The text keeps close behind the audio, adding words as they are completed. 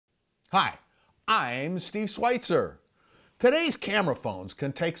Hi, I'm Steve Schweitzer. Today's camera phones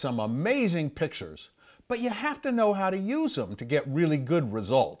can take some amazing pictures, but you have to know how to use them to get really good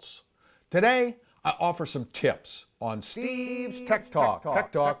results. Today, I offer some tips on Steve's Tech Talk.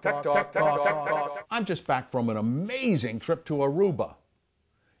 I'm just back from an amazing trip to Aruba.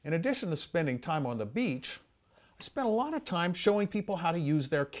 In addition to spending time on the beach, I spent a lot of time showing people how to use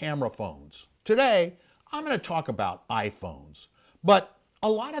their camera phones. Today, I'm going to talk about iPhones, but a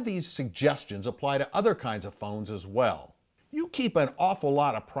lot of these suggestions apply to other kinds of phones as well. You keep an awful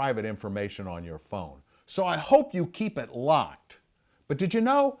lot of private information on your phone, so I hope you keep it locked. But did you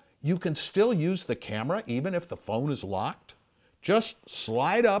know you can still use the camera even if the phone is locked? Just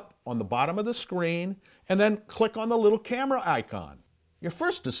slide up on the bottom of the screen and then click on the little camera icon. Your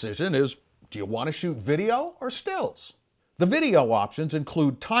first decision is, do you want to shoot video or stills? The video options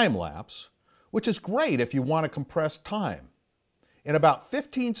include time-lapse, which is great if you want to compress time. In about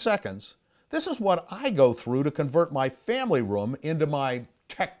 15 seconds, this is what I go through to convert my family room into my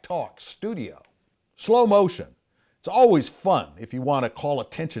Tech Talk studio. Slow motion. It's always fun if you want to call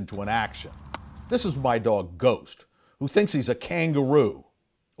attention to an action. This is my dog Ghost, who thinks he's a kangaroo.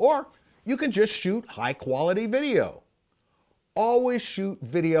 Or you can just shoot high-quality video. Always shoot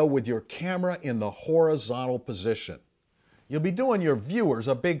video with your camera in the horizontal position. You'll be doing your viewers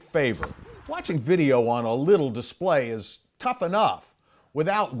a big favor. Watching video on a little display is tough enough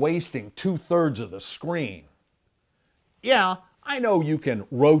without wasting 2/3 of the screen. Yeah, I know you can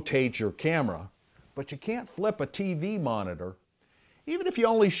rotate your camera, but you can't flip a TV monitor. Even if you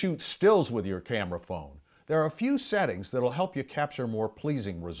only shoot stills with your camera phone, there are a few settings that'll help you capture more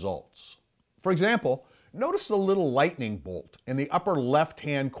pleasing results. For example, notice the little lightning bolt in the upper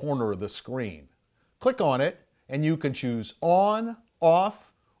left-hand corner of the screen. Click on it and you can choose on,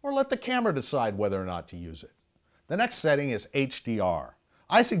 off, or let the camera decide whether or not to use it. The next setting is HDR.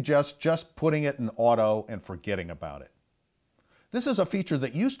 I suggest just putting it in auto and forgetting about it. This is a feature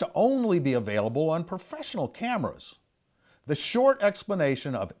that used to only be available on professional cameras. The short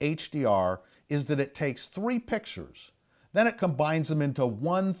explanation of HDR is that it takes 3 pictures, then it combines them into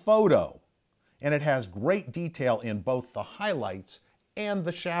one photo, and it has great detail in both the highlights and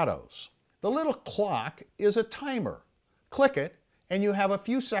the shadows. The little clock is a timer. Click it, and you have a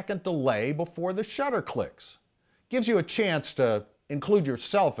few second delay before the shutter clicks. Gives you a chance to include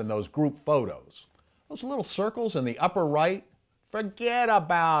yourself in those group photos. Those little circles in the upper right, forget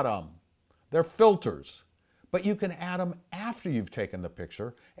about them. They're filters, but you can add them after you've taken the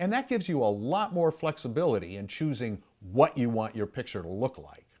picture, and that gives you a lot more flexibility in choosing what you want your picture to look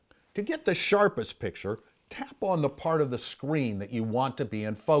like. To get the sharpest picture, tap on the part of the screen that you want to be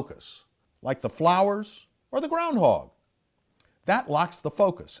in focus, like the flowers or the groundhog. That locks the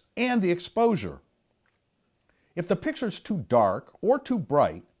focus and the exposure. If the picture's too dark or too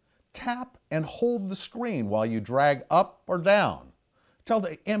bright, tap and hold the screen while you drag up or down until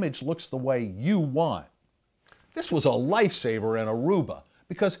the image looks the way you want. This was a lifesaver in Aruba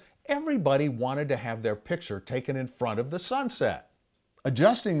because everybody wanted to have their picture taken in front of the sunset.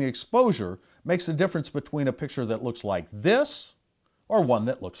 Adjusting the exposure makes the difference between a picture that looks like this or one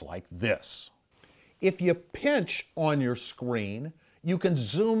that looks like this. If you pinch on your screen, you can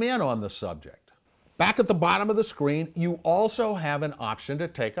zoom in on the subject. Back at the bottom of the screen, you also have an option to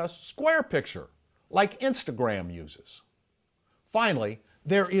take a square picture, like Instagram uses. Finally,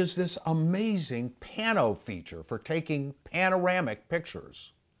 there is this amazing pano feature for taking panoramic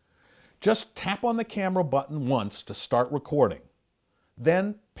pictures. Just tap on the camera button once to start recording.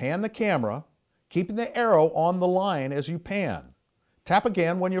 Then pan the camera, keeping the arrow on the line as you pan. Tap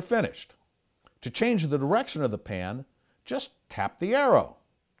again when you're finished. To change the direction of the pan, just tap the arrow.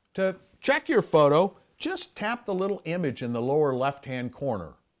 To check your photo, just tap the little image in the lower left-hand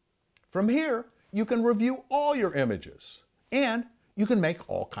corner. From here, you can review all your images, and you can make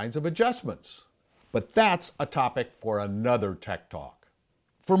all kinds of adjustments. But that's a topic for another Tech Talk.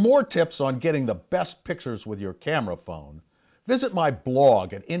 For more tips on getting the best pictures with your camera phone, visit my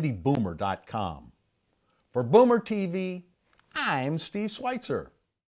blog at indieboomer.com. For Boomer TV, I'm Steve Schweitzer.